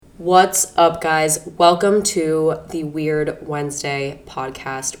What's up, guys? Welcome to the Weird Wednesday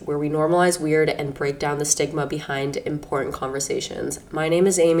podcast, where we normalize weird and break down the stigma behind important conversations. My name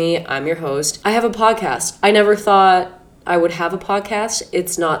is Amy. I'm your host. I have a podcast. I never thought I would have a podcast.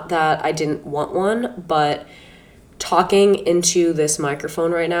 It's not that I didn't want one, but talking into this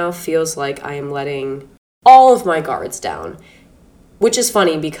microphone right now feels like I am letting all of my guards down. Which is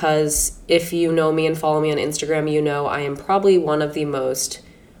funny because if you know me and follow me on Instagram, you know I am probably one of the most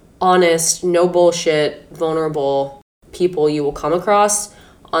honest, no bullshit, vulnerable people you will come across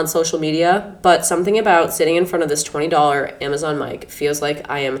on social media. But something about sitting in front of this $20 Amazon mic feels like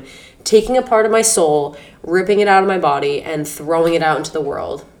I am taking a part of my soul, ripping it out of my body, and throwing it out into the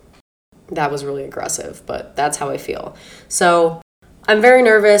world. That was really aggressive, but that's how I feel. So I'm very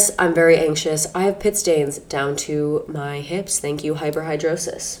nervous. I'm very anxious. I have pit stains down to my hips. Thank you,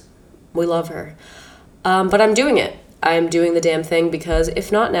 hyperhidrosis. We love her. But I'm doing it. I'm doing the damn thing because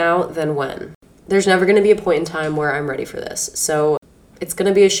if not now, then when? There's never going to be a point in time where I'm ready for this. So it's going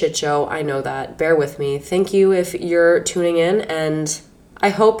to be a shit show. I know that. Bear with me. Thank you if you're tuning in. And I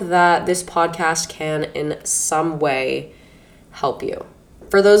hope that this podcast can in some way help you.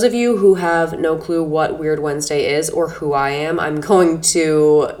 For those of you who have no clue what Weird Wednesday is or who I am, I'm going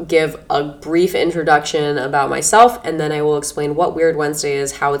to give a brief introduction about myself, and then I will explain what Weird Wednesday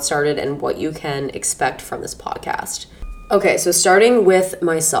is, how it started, and what you can expect from this podcast. Okay, so starting with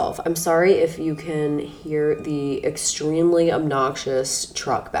myself. I'm sorry if you can hear the extremely obnoxious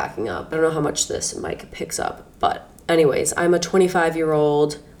truck backing up. I don't know how much this mic picks up, but anyways, I'm a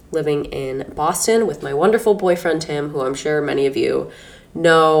 25-year-old living in Boston with my wonderful boyfriend, Tim, who I'm sure many of you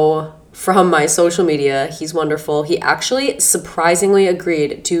know from my social media. He's wonderful. He actually surprisingly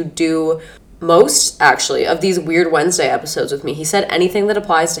agreed to do most, of these Weird Wednesday episodes with me. He said anything that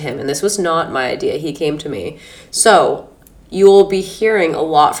applies to him, and this was not my idea. He came to me. So you'll be hearing a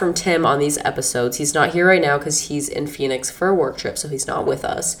lot from Tim on these episodes. He's not here right now because he's in Phoenix for a work trip, so he's not with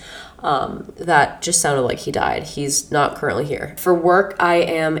us. That just sounded like he died. He's not currently here. For work, I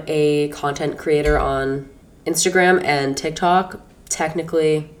am a content creator on Instagram and TikTok.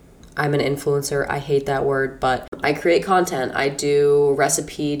 Technically, I'm an influencer. I hate that word, but I create content. I do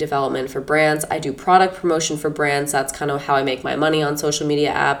recipe development for brands. I do product promotion for brands. That's kind of how I make my money on social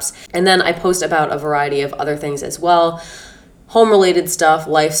media apps. And then I post about a variety of other things as well. Home-related stuff,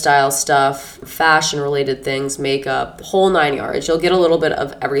 lifestyle stuff, fashion-related things, makeup, whole 9 yards. You'll get a little bit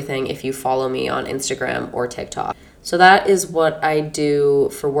of everything if you follow me on Instagram or TikTok. So that is what I do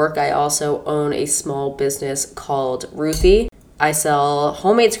for work. I also own a small business called Ruthie. I sell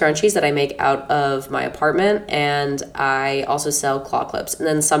homemade scrunchies that I make out of my apartment, and I also sell claw clips, and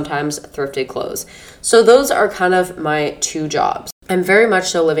then sometimes thrifted clothes. So those are kind of my two jobs. I'm very much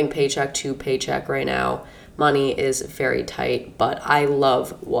so living paycheck to paycheck right now. Money is very tight, but I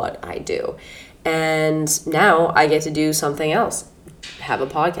love what I do. And now I get to do something else, have a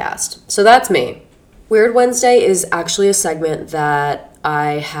podcast. So that's me. Weird Wednesday is actually a segment that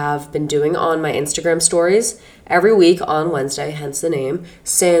I have been doing on my Instagram stories every week on Wednesday, hence the name,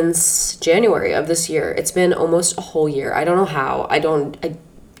 since January of this year. It's been almost a whole year. I don't know how. I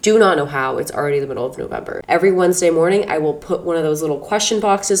do not know how. It's already the middle of November. Every Wednesday morning, I will put one of those little question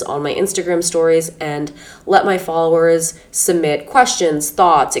boxes on my Instagram stories and let my followers submit questions,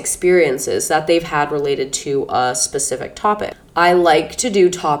 thoughts, experiences that they've had related to a specific topic. I like to do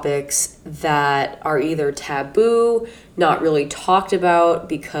topics that are either taboo, not really talked about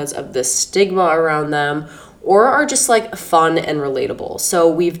because of the stigma around them, or are just like fun and relatable. So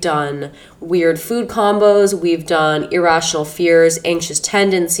we've done weird food combos, we've done irrational fears, anxious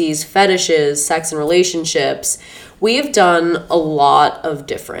tendencies, fetishes, sex and relationships. We've done a lot of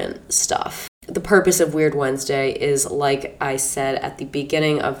different stuff. The purpose of Weird Wednesday is, like I said at the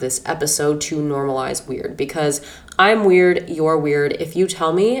beginning of this episode, to normalize weird, because I'm weird, you're weird. If you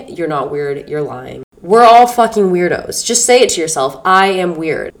tell me you're not weird, you're lying. We're all fucking weirdos. Just say it to yourself. I am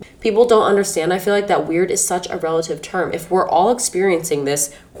weird. People don't understand. I feel like that weird is such a relative term. If we're all experiencing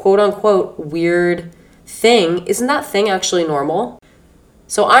this quote unquote weird thing, isn't that thing actually normal?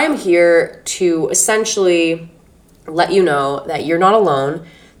 So I am here to essentially let you know that you're not alone.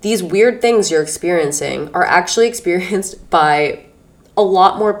 These weird things you're experiencing are actually experienced by a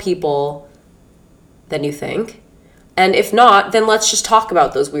lot more people than you think. And if not, then let's just talk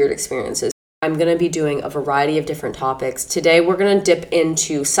about those weird experiences. I'm going to be doing a variety of different topics. Today, we're going to dip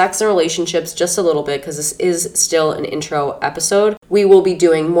into sex and relationships just a little bit because this is still an intro episode. We will be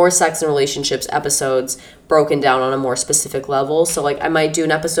doing more sex and relationships episodes broken down on a more specific level. So like I might do an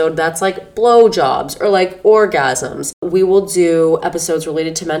episode that's like blowjobs or like orgasms. We will do episodes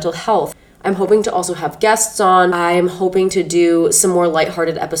related to mental health. I'm hoping to also have guests on. I'm hoping to do some more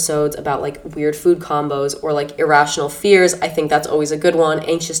lighthearted episodes about like weird food combos or like irrational fears. I think that's always a good one.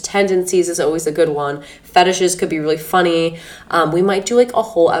 Anxious tendencies is always a good one. Fetishes could be really funny. We might do like a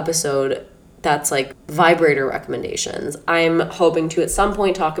whole episode that's like vibrator recommendations. I'm hoping to at some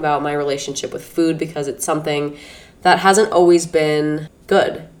point talk about my relationship with food because it's something that hasn't always been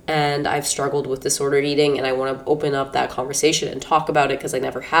good. And I've struggled with disordered eating, and I want to open up that conversation and talk about it because I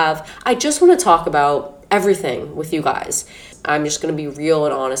never have. I just want to talk about everything with you guys. I'm just going to be real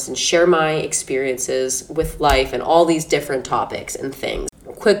and honest and share my experiences with life and all these different topics and things.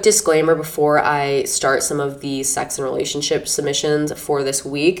 Quick disclaimer before I start some of the sex and relationship submissions for this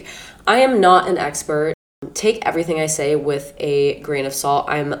week. I am not an expert. Take everything I say with a grain of salt.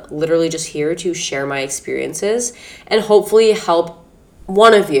 I'm literally just here to share my experiences and hopefully help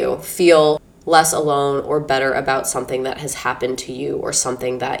one of you feel less alone or better about something that has happened to you or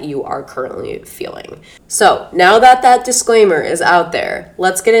something that you are currently feeling. So now that that disclaimer is out there,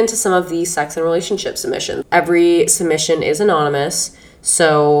 let's get into some of the sex and relationship submissions. Every submission is anonymous,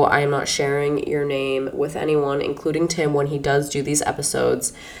 so I am not sharing your name with anyone, including Tim when he does do these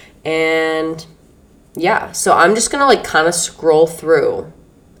episodes. And yeah, so I'm just gonna like kind of scroll through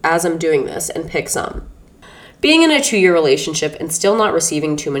as I'm doing this and pick some. Being in a 2-year relationship and still not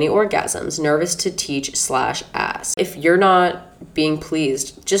receiving too many orgasms, nervous to teach/ask. If you're not being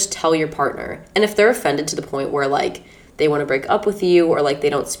pleased, just tell your partner. And if they're offended to the point where like they want to break up with you or like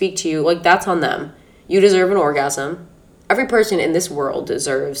they don't speak to you, like that's on them. You deserve an orgasm. Every person in this world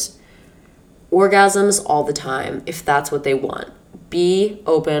deserves orgasms all the time if that's what they want. Be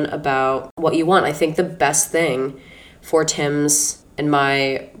open about what you want. I think the best thing for Tim's and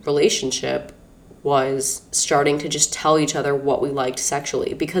my relationship was starting to just tell each other what we liked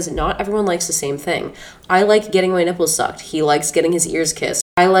sexually, because not everyone likes the same thing. I like getting my nipples sucked. He likes getting his ears kissed.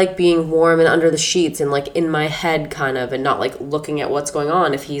 I like being warm and under the sheets and like in my head kind of, and not like looking at what's going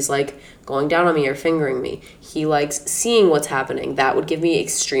on if he's like going down on me or fingering me. He likes seeing what's happening. That would give me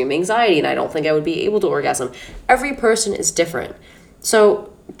extreme anxiety and I don't think I would be able to orgasm. Every person is different.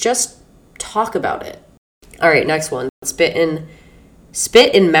 So just talk about it. All right, next one.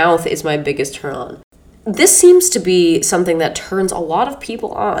 Spit in mouth is my biggest turn on. This seems to be something that turns a lot of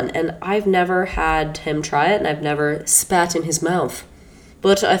people on, and I've never had him try it, and I've never spat in his mouth.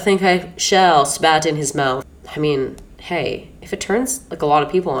 But I think I shall spat in his mouth. I mean, hey, if it turns like a lot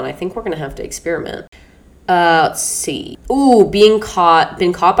of people on, I think we're gonna have to experiment. Let's see. Ooh, been caught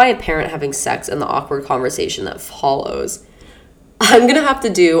by a parent having sex and the awkward conversation that follows. I'm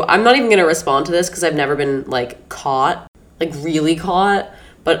not even gonna respond to this because I've never been like caught. Like really caught,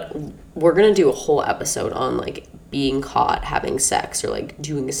 but we're gonna do a whole episode on like being caught having sex or like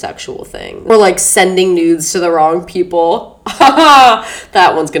doing a sexual thing or like sending nudes to the wrong people.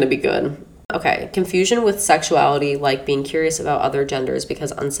 That one's gonna be good. Okay, confusion with sexuality, like being curious about other genders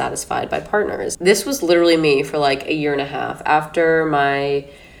because unsatisfied by partners. This was literally me for like a year and a half after my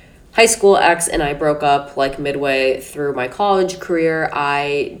high school ex and I broke up like midway through my college career.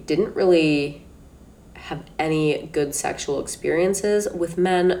 I didn't really have any good sexual experiences with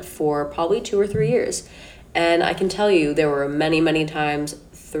men for probably 2 or 3 years. And I can tell you there were many, many times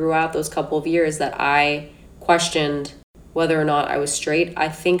throughout those couple of years that I questioned whether or not I was straight. I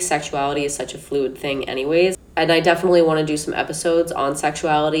think sexuality is such a fluid thing anyways. And I definitely want to do some episodes on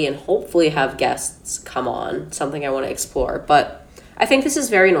sexuality and hopefully have guests come on, something I want to explore. But I think this is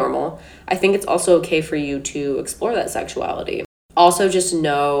very normal. I think it's also okay for you to explore that sexuality. Also just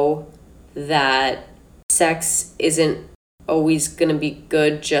know that sex isn't always going to be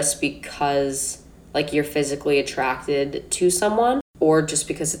good just because like you're physically attracted to someone or just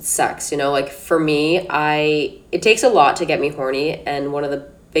because it's sex, you know? Like for me, it takes a lot to get me horny, and one of the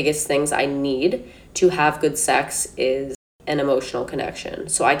biggest things I need to have good sex is an emotional connection.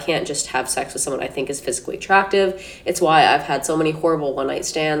 So I can't just have sex with someone I think is physically attractive. It's why I've had so many horrible one-night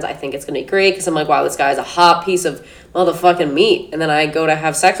stands. I think it's gonna be great because I'm like, wow, this guy's a hot piece of motherfucking meat. And then I go to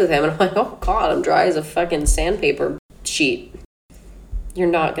have sex with him and I'm like, oh God, I'm dry as a fucking sandpaper sheet. You're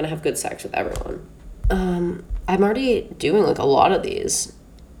not gonna have good sex with everyone. I'm already doing like a lot of these.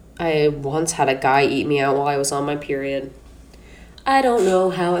 I once had a guy eat me out while I was on my period. I don't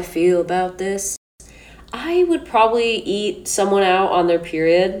know how I feel about this. I would probably eat someone out on their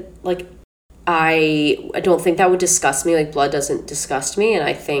period. Like, I don't think that would disgust me. Like, blood doesn't disgust me. And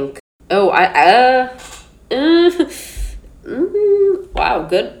I think, wow,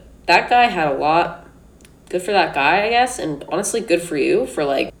 good. That guy had a lot. Good for that guy, I guess. And honestly, good for you for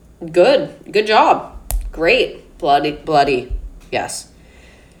like, good job. Great. Bloody. Yes.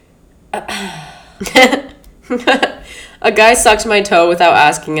 A guy sucked my toe without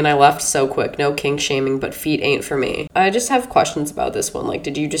asking and I left so quick. No kink shaming, but feet ain't for me. I just have questions about this one. Like,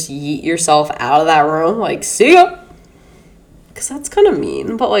 did you just yeet yourself out of that room? Like, see ya? Because that's kind of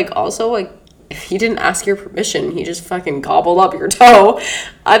mean. But, like, also, like, if he didn't ask your permission, he just fucking gobbled up your toe.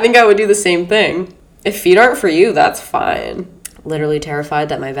 I think I would do the same thing. If feet aren't for you, that's fine. Literally terrified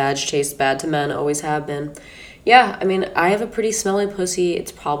that my vag tastes bad to men. Always have been. Yeah, I mean, I have a pretty smelly pussy.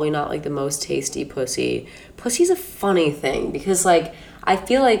 It's probably not, like, the most tasty pussy. Pussy's a funny thing because, like, I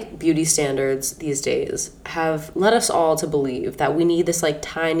feel like beauty standards these days have led us all to believe that we need this, like,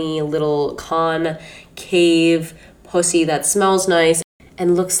 tiny little concave pussy that smells nice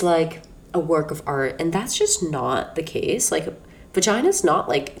and looks like a work of art. And that's just not the case. Like, vagina's not,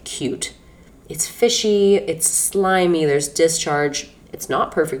 like, cute. It's fishy. It's slimy. There's discharge. It's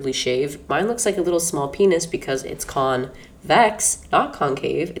not perfectly shaved. Mine looks like a little small penis because it's convex, not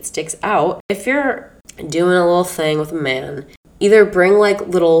concave. It sticks out. If you're doing a little thing with a man, either bring like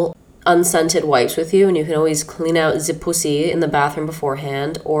little unscented wipes with you and you can always clean out the pussy in the bathroom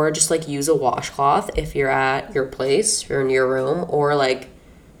beforehand, or just like use a washcloth if you're at your place, you're in your room, or like,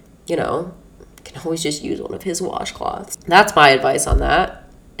 you know, you can always just use one of his washcloths. That's my advice on that.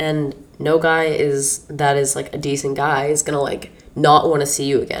 And no guy is like a decent guy is gonna like not want to see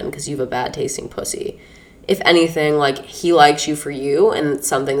you again because you have a bad tasting pussy. If anything, like, he likes you for you, and it's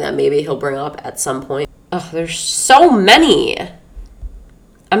something that maybe he'll bring up at some point. Oh, there's so many.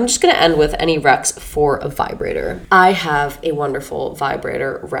 I'm just going to end with any recs for a vibrator. I have a wonderful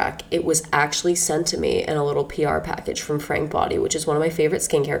vibrator rec. It was actually sent to me in a little PR package from Frank Body, which is one of my favorite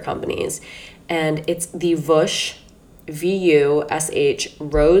skincare companies. And it's the Vush VUSH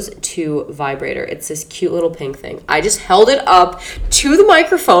Rose 2 vibrator. It's this cute little pink thing. I just held it up to the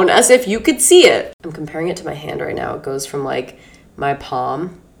microphone as if you could see it. I'm comparing it to my hand right now. It goes from like my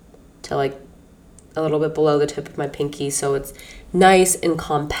palm to like a little bit below the tip of my pinky. So it's nice and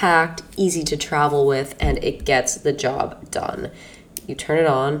compact, easy to travel with, and it gets the job done. You turn it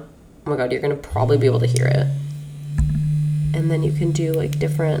on. Oh my God, you're going to probably be able to hear it. And then you can do like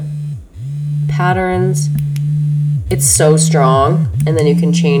different patterns. It's so strong, and then you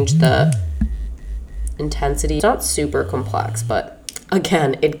can change the intensity. It's not super complex, but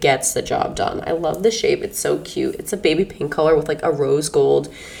again, it gets the job done. I love the shape. It's so cute. It's a baby pink color with like a rose gold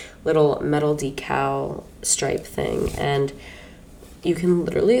little metal decal stripe thing, and you can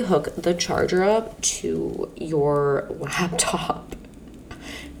literally hook the charger up to your laptop.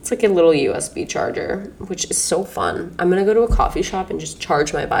 It's like a little USB charger, which is so fun. I'm gonna go to a coffee shop and just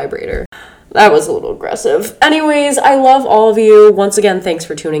charge my vibrator. That was a little aggressive. Anyways, I love all of you. Once again, thanks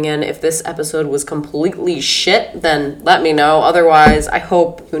for tuning in. If this episode was completely shit, then let me know. Otherwise, I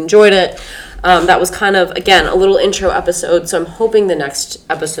hope you enjoyed it. That was kind of, again, a little intro episode. So I'm hoping the next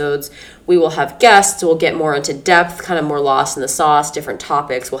episodes we will have guests. We'll get more into depth, kind of more lost in the sauce, different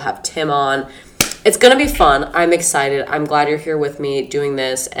topics. We'll have Tim on. It's going to be fun. I'm excited. I'm glad you're here with me doing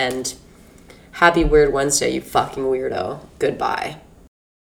this. And happy Weird Wednesday, you fucking weirdo. Goodbye.